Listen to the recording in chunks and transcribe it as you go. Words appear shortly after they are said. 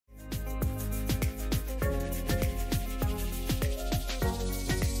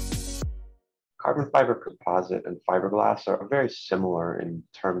Carbon fiber composite and fiberglass are very similar in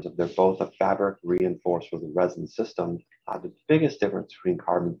terms of they're both a fabric reinforced with a resin system. The biggest difference between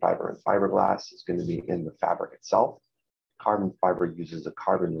carbon fiber and fiberglass is going to be in the fabric itself. Carbon fiber uses a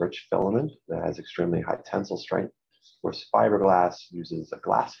carbon-rich filament that has extremely high tensile strength, whereas fiberglass uses a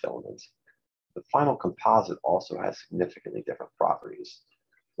glass filament. The final composite also has significantly different properties.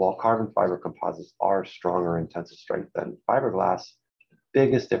 While carbon fiber composites are stronger in tensile strength than fiberglass,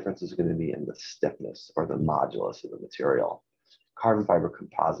 biggest difference is going to be in the stiffness or the modulus of the material. Carbon fiber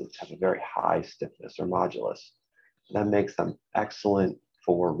composites have a very high stiffness or modulus. That makes them excellent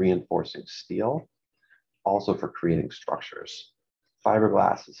for reinforcing steel, also for creating structures.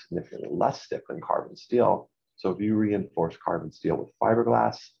 Fiberglass is significantly less stiff than carbon steel, so if you reinforce carbon steel with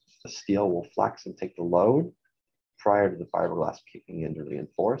fiberglass, the steel will flex and take the load prior to the fiberglass kicking in to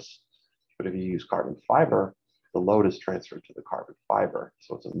reinforce. But if you use carbon fiber, the load is transferred to the carbon fiber,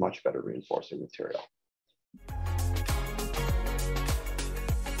 so it's a much better reinforcing material.